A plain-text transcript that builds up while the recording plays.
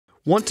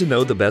Want to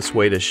know the best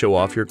way to show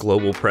off your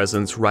global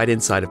presence right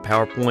inside of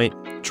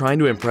PowerPoint? Trying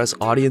to impress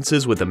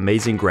audiences with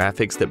amazing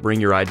graphics that bring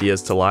your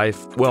ideas to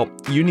life? Well,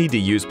 you need to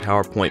use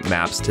PowerPoint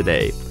Maps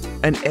today.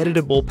 An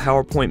editable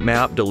PowerPoint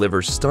map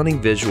delivers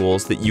stunning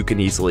visuals that you can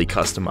easily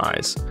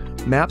customize.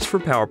 Maps for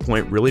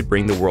PowerPoint really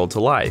bring the world to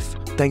life,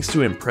 thanks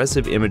to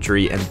impressive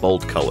imagery and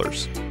bold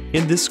colors.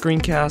 In this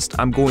screencast,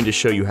 I'm going to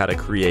show you how to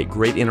create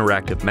great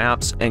interactive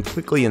maps and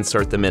quickly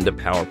insert them into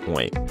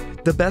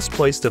PowerPoint. The best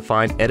place to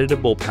find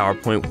editable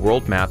PowerPoint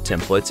world map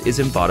templates is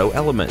Envato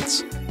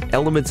Elements.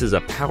 Elements is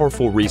a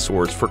powerful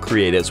resource for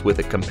creatives with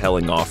a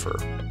compelling offer: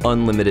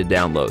 unlimited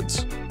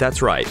downloads.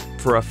 That's right,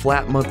 for a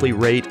flat monthly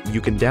rate, you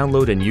can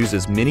download and use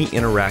as many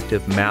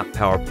interactive map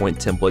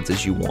PowerPoint templates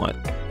as you want.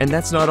 And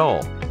that's not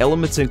all.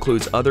 Elements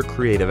includes other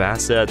creative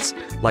assets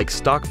like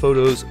stock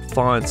photos,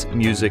 fonts,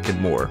 music, and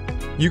more.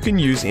 You can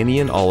use any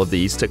and all of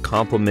these to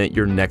complement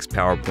your next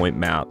PowerPoint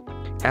map.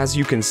 As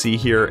you can see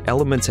here,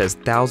 Elements has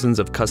thousands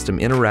of custom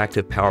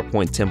interactive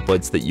PowerPoint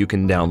templates that you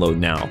can download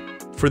now.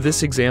 For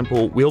this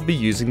example, we'll be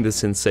using the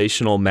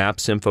sensational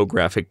Maps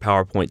infographic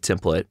PowerPoint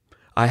template.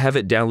 I have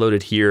it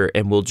downloaded here,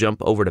 and we'll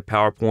jump over to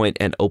PowerPoint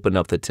and open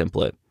up the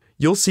template.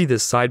 You'll see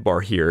this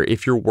sidebar here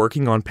if you're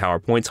working on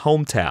PowerPoint's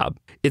Home tab.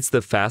 It's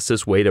the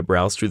fastest way to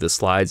browse through the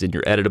slides in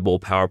your editable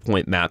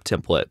PowerPoint map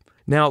template.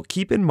 Now,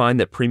 keep in mind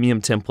that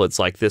premium templates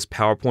like this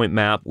PowerPoint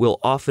map will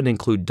often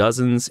include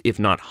dozens, if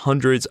not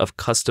hundreds, of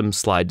custom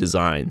slide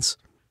designs.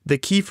 The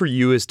key for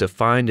you is to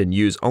find and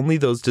use only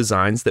those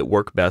designs that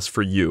work best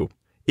for you.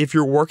 If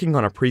you're working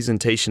on a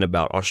presentation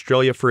about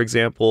Australia, for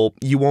example,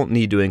 you won't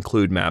need to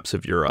include maps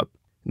of Europe.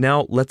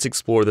 Now, let's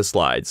explore the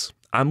slides.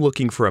 I'm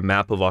looking for a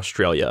map of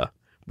Australia.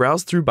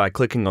 Browse through by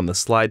clicking on the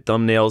slide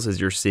thumbnails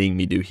as you're seeing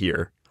me do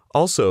here.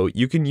 Also,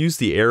 you can use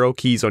the arrow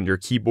keys on your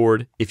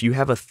keyboard if you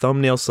have a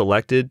thumbnail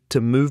selected to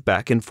move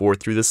back and forth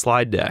through the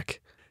slide deck.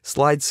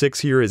 Slide 6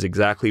 here is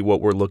exactly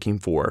what we're looking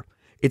for.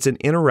 It's an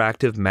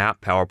interactive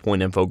map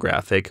PowerPoint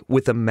infographic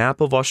with a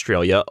map of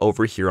Australia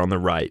over here on the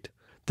right.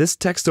 This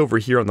text over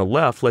here on the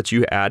left lets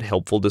you add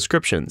helpful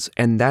descriptions,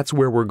 and that's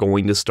where we're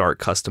going to start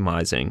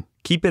customizing.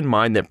 Keep in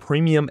mind that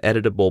premium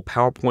editable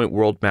PowerPoint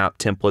world map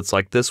templates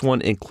like this one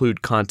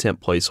include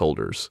content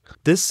placeholders.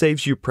 This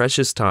saves you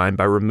precious time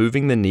by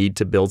removing the need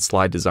to build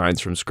slide designs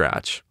from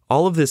scratch.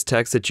 All of this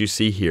text that you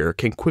see here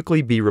can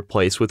quickly be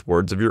replaced with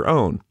words of your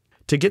own.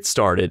 To get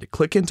started,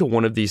 click into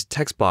one of these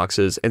text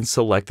boxes and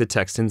select the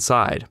text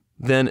inside.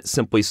 Then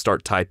simply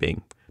start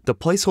typing. The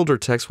placeholder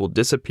text will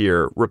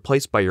disappear,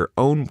 replaced by your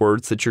own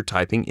words that you're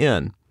typing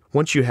in.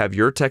 Once you have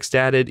your text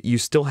added, you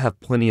still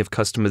have plenty of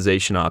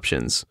customization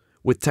options.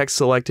 With text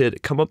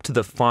selected, come up to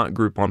the font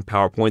group on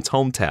PowerPoint's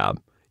Home tab.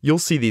 You'll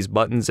see these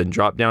buttons and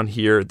drop down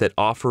here that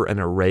offer an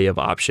array of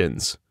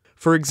options.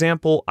 For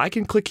example, I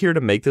can click here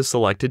to make the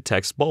selected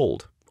text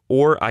bold.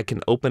 Or I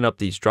can open up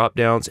these drop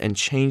downs and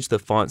change the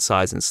font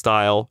size and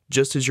style,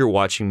 just as you're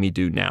watching me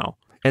do now.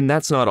 And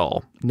that's not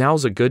all.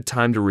 Now's a good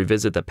time to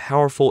revisit the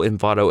powerful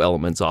Envato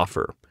Elements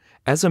offer.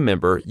 As a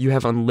member, you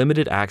have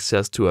unlimited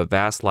access to a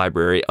vast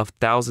library of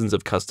thousands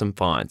of custom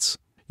fonts.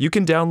 You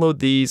can download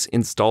these,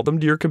 install them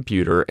to your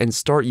computer, and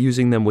start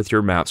using them with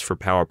your maps for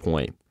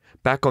PowerPoint.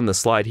 Back on the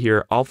slide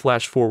here, I'll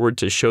flash forward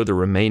to show the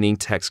remaining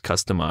text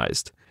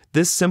customized.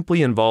 This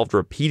simply involved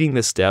repeating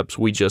the steps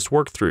we just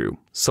worked through,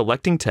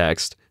 selecting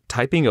text,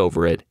 typing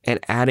over it, and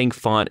adding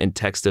font and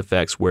text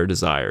effects where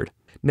desired.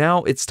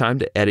 Now it's time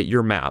to edit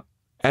your map.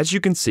 As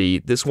you can see,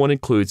 this one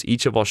includes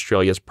each of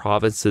Australia's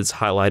provinces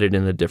highlighted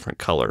in a different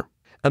color.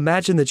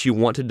 Imagine that you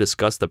want to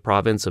discuss the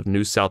province of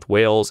New South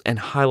Wales and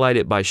highlight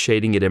it by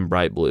shading it in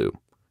bright blue.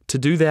 To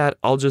do that,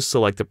 I'll just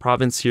select the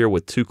province here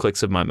with 2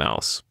 clicks of my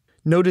mouse.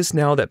 Notice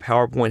now that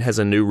PowerPoint has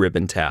a new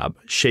ribbon tab,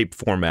 Shape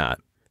Format.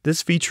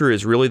 This feature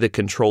is really the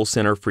control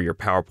center for your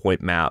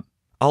PowerPoint map.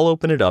 I'll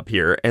open it up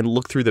here and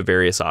look through the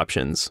various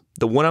options.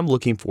 The one I'm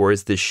looking for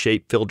is this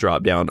Shape Fill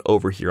dropdown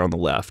over here on the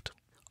left.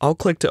 I'll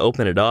click to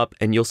open it up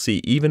and you'll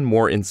see even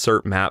more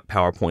Insert Map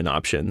PowerPoint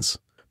options.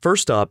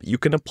 First up, you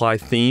can apply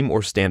theme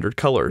or standard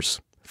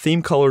colors.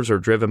 Theme colors are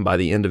driven by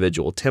the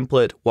individual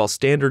template, while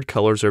standard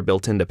colors are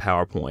built into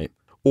PowerPoint.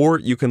 Or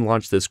you can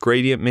launch this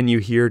gradient menu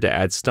here to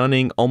add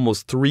stunning,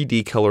 almost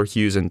 3D color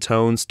hues and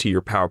tones to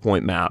your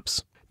PowerPoint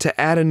maps.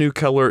 To add a new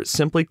color,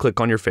 simply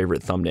click on your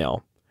favorite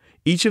thumbnail.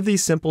 Each of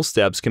these simple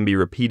steps can be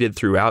repeated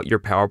throughout your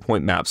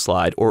PowerPoint map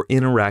slide or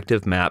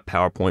interactive map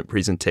PowerPoint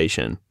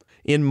presentation.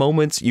 In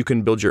moments, you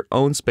can build your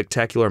own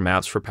spectacular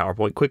maps for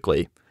PowerPoint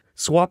quickly.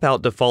 Swap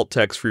out default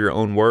text for your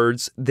own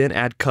words, then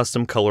add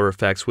custom color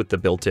effects with the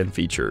built-in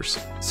features.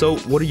 So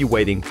what are you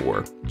waiting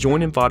for?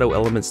 Join Envato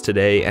Elements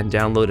today and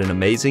download an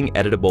amazing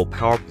editable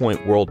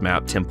PowerPoint world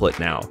map template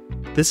now.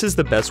 This is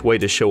the best way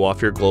to show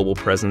off your global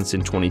presence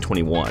in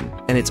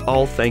 2021, and it's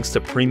all thanks to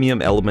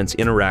Premium Elements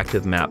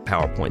interactive map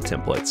PowerPoint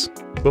templates.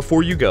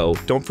 Before you go,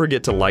 don't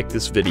forget to like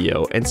this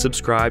video and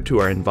subscribe to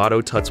our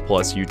Envato Tuts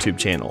Plus YouTube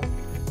channel.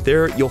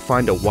 There, you'll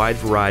find a wide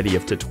variety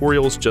of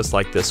tutorials just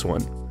like this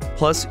one.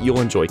 Plus, you'll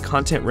enjoy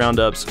content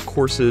roundups,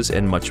 courses,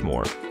 and much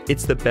more.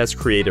 It's the best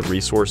creative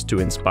resource to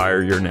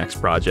inspire your next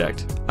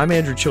project. I'm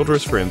Andrew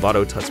Childress for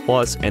Envato Tuts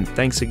Plus, and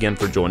thanks again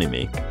for joining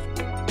me.